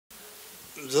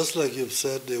Just like you've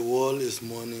said, the world is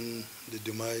mourning the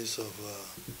demise of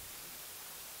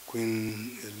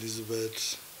Queen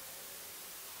Elizabeth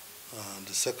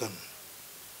II.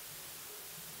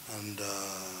 And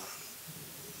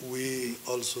we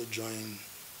also join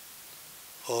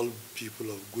all people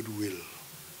of goodwill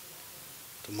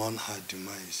to mourn her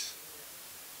demise,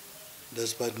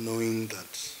 despite knowing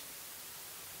that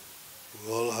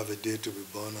we all have a day to be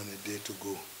born and a day to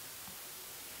go.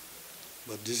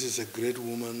 But this is a great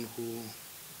woman who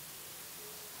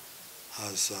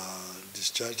has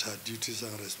discharged her duties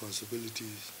and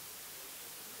responsibilities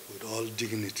with all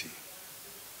dignity.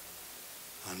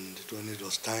 And when it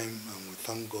was time, and we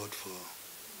thank God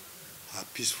for her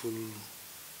peaceful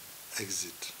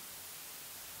exit.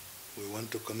 We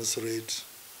want to commiserate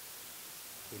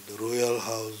with the royal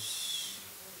house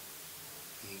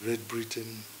in Great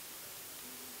Britain.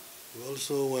 We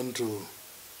also want to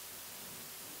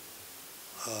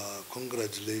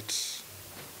congratulate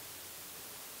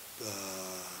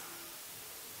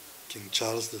King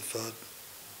Charles III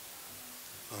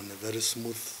on a very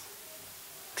smooth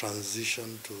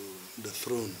transition to the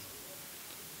throne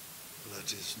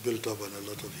that is built up on a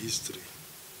lot of history.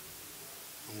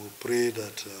 And we pray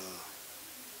that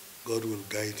God will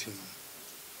guide him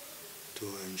to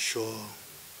ensure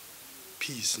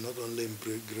peace, not only in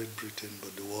Great Britain,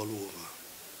 but the world over,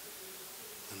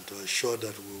 and to assure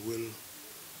that we will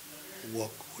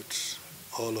work with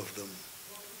all of them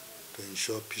to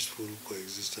ensure peaceful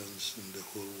coexistence in the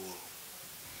whole world.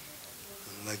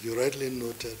 And like you rightly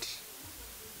noted,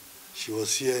 she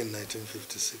was here in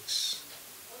 1956.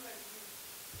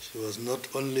 She was not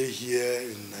only here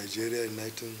in Nigeria in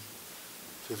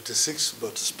 1956,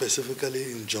 but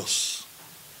specifically in Jos.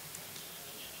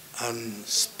 And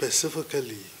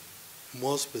specifically,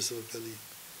 more specifically,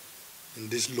 in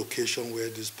this location where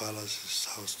this palace is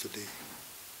housed today.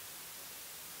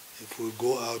 If we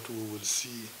go out, we will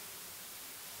see,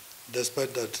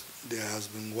 despite that there has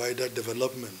been wider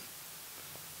development,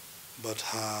 but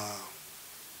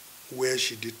where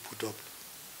she did put up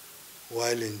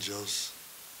while in Jos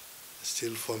is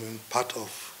still forming part of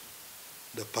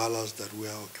the palace that we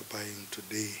are occupying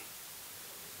today.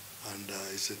 And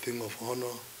it's a thing of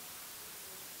honor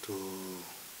to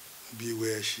be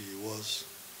where she was.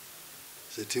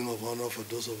 It's a thing of honor for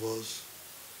those of us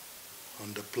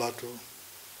on the plateau.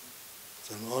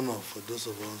 It's an honor for those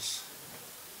of us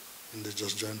in the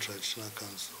Jos Joint Traditional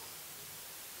Council.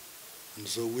 And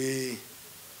so we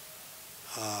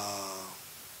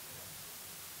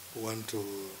want to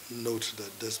note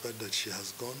that despite that she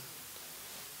has gone,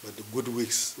 but the good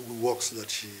works that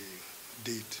she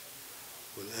did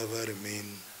will ever remain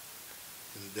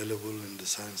indelible in the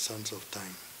sands of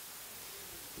time.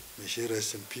 May she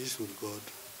rest in peace with God,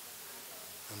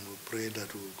 and we pray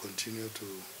that we will continue to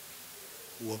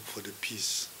work for the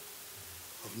peace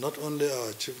of not only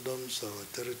our chiefdoms, our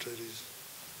territories,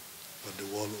 but the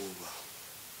world over.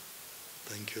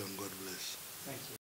 Thank you, and God bless. Thank you.